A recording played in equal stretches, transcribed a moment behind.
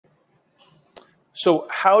So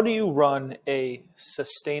how do you run a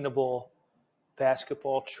sustainable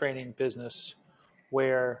basketball training business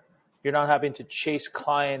where you're not having to chase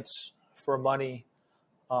clients for money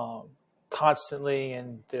constantly,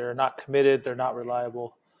 and they're not committed, they're not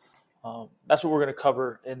reliable? That's what we're going to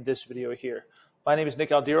cover in this video here. My name is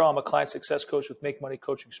Nick Aldiro. I'm a client success coach with Make Money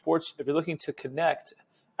Coaching Sports. If you're looking to connect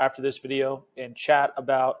after this video and chat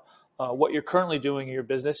about what you're currently doing in your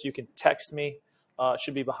business, you can text me. It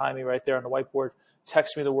should be behind me right there on the whiteboard.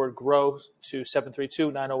 Text me the word GROW to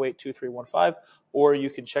 732-908-2315, or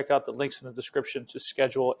you can check out the links in the description to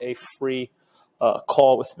schedule a free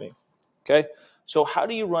call with me. Okay, so how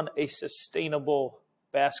do you run a sustainable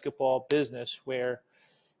basketball business where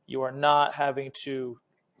you are not having to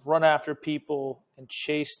run after people and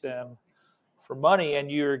chase them for money,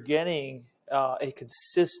 and you're getting a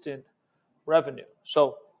consistent revenue?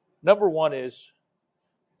 So number one is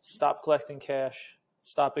stop collecting cash,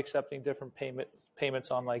 stop accepting different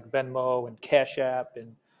payments on like Venmo and Cash App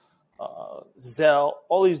and Zelle,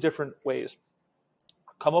 all these different ways.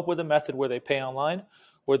 Come up with a method where they pay online,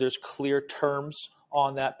 where there's clear terms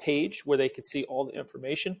on that page where they can see all the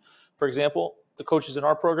information. For example, the coaches in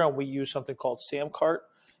our program, we use something called SamCart.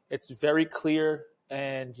 It's very clear,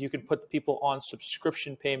 and you can put people on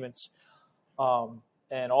subscription payments, and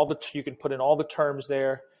you can put in all the terms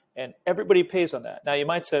there, and everybody pays on that. Now you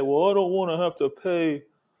might say, well, I don't want to have to pay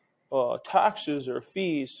taxes or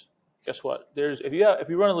fees. Guess what? If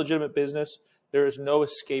you run a legitimate business, there is no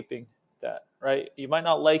escaping that, right? You might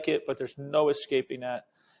not like it, but there's no escaping that.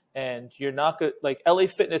 And you're not good. Like LA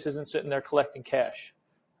Fitness isn't sitting there collecting cash,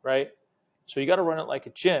 right? So you got to run it like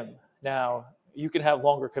a gym. Now you can have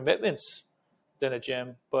longer commitments than a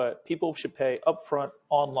gym, but people should pay upfront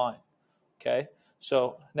online. Okay.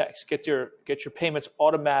 So next, get your payments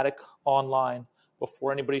automatic online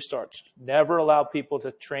before anybody starts. Never allow people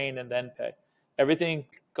to train and then pay. Everything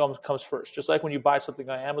comes first. Just like when you buy something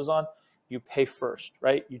on Amazon, you pay first,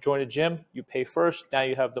 right? You join a gym, you pay first. Now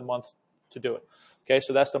you have the month to do it. Okay,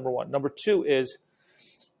 so that's number one. Number two is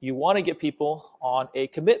you want to get people on a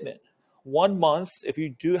commitment. 1 month, if you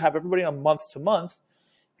do have everybody on month to month,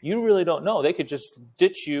 you really don't know. They could just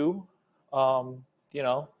ditch you,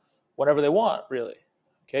 whenever they want, really.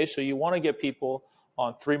 Okay, so you want to get people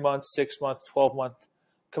on 3 months, 6 months, 12-month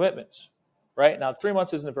commitments, right? Now, 3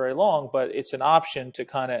 months isn't very long, but it's an option to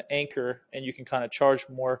kind of anchor, and you can kind of charge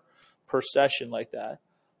more per session like that,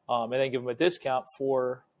 and then give them a discount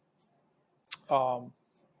for,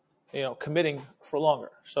 committing for longer.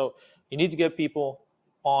 So you need to get people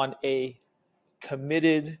on a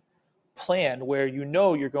committed plan where you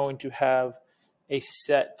know you're going to have a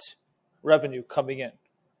set revenue coming in,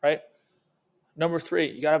 right? Number three,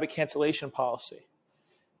 you got to have a cancellation policy.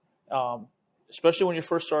 Especially when you're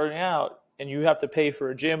first starting out and you have to pay for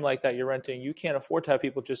a gym like that you're renting, you can't afford to have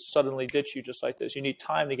people just suddenly ditch you just like this. You need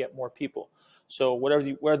time to get more people. So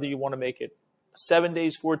whether you want to make it 7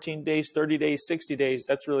 days, 14 days, 30 days, 60 days,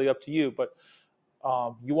 that's really up to you. But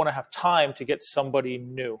you want to have time to get somebody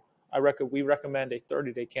new. We recommend a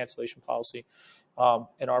 30-day cancellation policy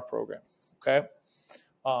in our program. Okay.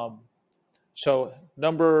 So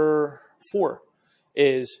number four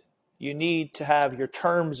is you need to have your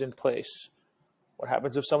terms in place. What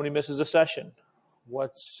happens if somebody misses a session?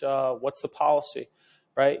 What's the policy,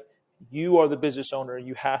 right? You are the business owner.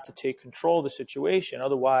 You have to take control of the situation.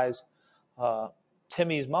 Otherwise,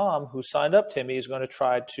 Timmy's mom, who signed up Timmy, is going to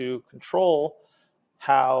try to control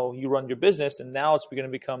how you run your business, and now it's going to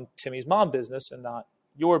become Timmy's mom business and not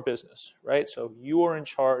your business, right? So you are in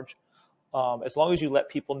charge as long as you let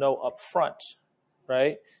people know up front,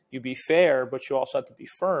 right? You be fair, but you also have to be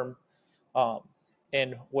firm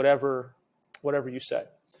in whatever you say,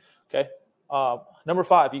 okay? Number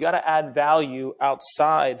five, you got to add value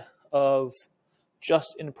outside of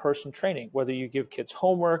just in-person training, whether you give kids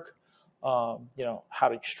homework, how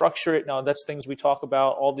to structure it. Now, that's things we talk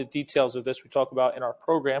about. All the details of this we talk about in our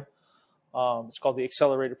program. It's called the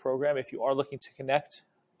Accelerated Program. If you are looking to connect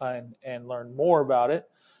and learn more about it,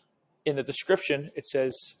 in the description, it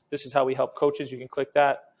says, this is how we help coaches. You can click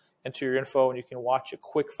that, enter your info, and you can watch a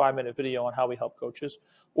quick 5-minute video on how we help coaches.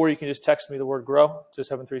 Or you can just text me the word GROW to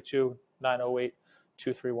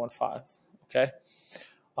 732-908-2315, okay?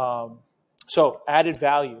 So added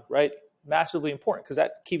value, right? Massively important because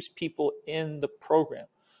that keeps people in the program.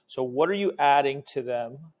 So what are you adding to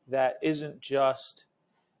them that isn't just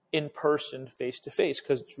in person, face-to-face?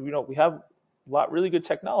 Because we have really good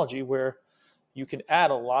technology where you can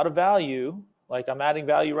add a lot of value. Like I'm adding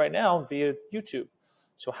value right now via YouTube.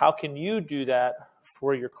 So how can you do that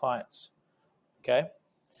for your clients? Okay.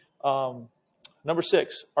 Number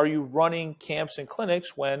six, are you running camps and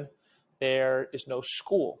clinics when there is no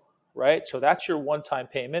school, right? So that's your one-time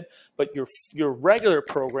payment, but your regular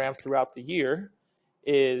program throughout the year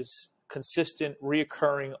is consistent,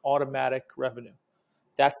 reoccurring, automatic revenue.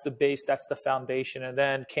 That's the base, that's the foundation. And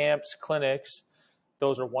then camps, clinics,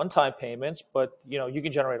 those are one-time payments, but you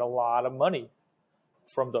can generate a lot of money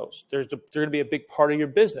from those. They're going to be a big part of your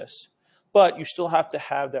business, but you still have to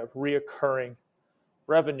have that reoccurring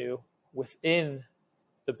revenue within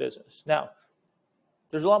the business. Now,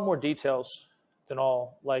 there's a lot more details than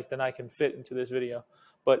I can fit into this video.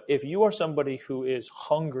 But if you are somebody who is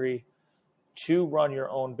hungry to run your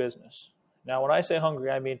own business, now when I say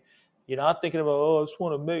hungry, I mean you're not thinking about, I just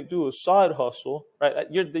want to do a side hustle, right?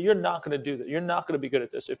 You're not going to do that. You're not going to be good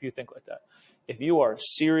at this if you think like that. If you are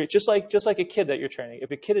serious, just like a kid that you're training,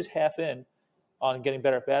 if a kid is half in on getting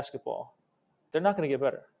better at basketball, they're not going to get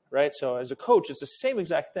better, right? So as a coach, it's the same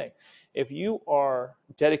exact thing. If you are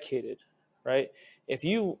dedicated, right? If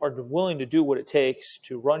you are willing to do what it takes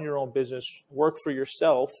to run your own business, work for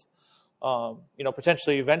yourself,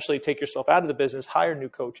 potentially eventually take yourself out of the business, hire new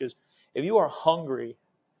coaches. If you are hungry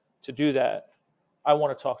to do that, I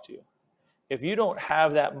want to talk to you. If you don't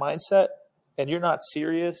have that mindset and you're not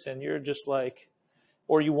serious and you're just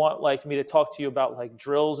or you want me to talk to you about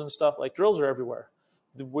drills and stuff, drills are everywhere.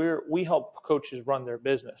 We help coaches run their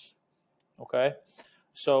business. Okay.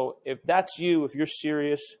 So if that's you, if you're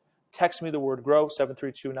serious, text me the word GROW,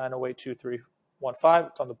 732-908-2315.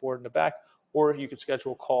 It's on the board in the back, or you can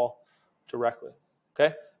schedule a call directly.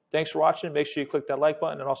 Okay. Thanks for watching. Make sure you click that like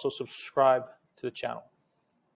button and also subscribe to the channel.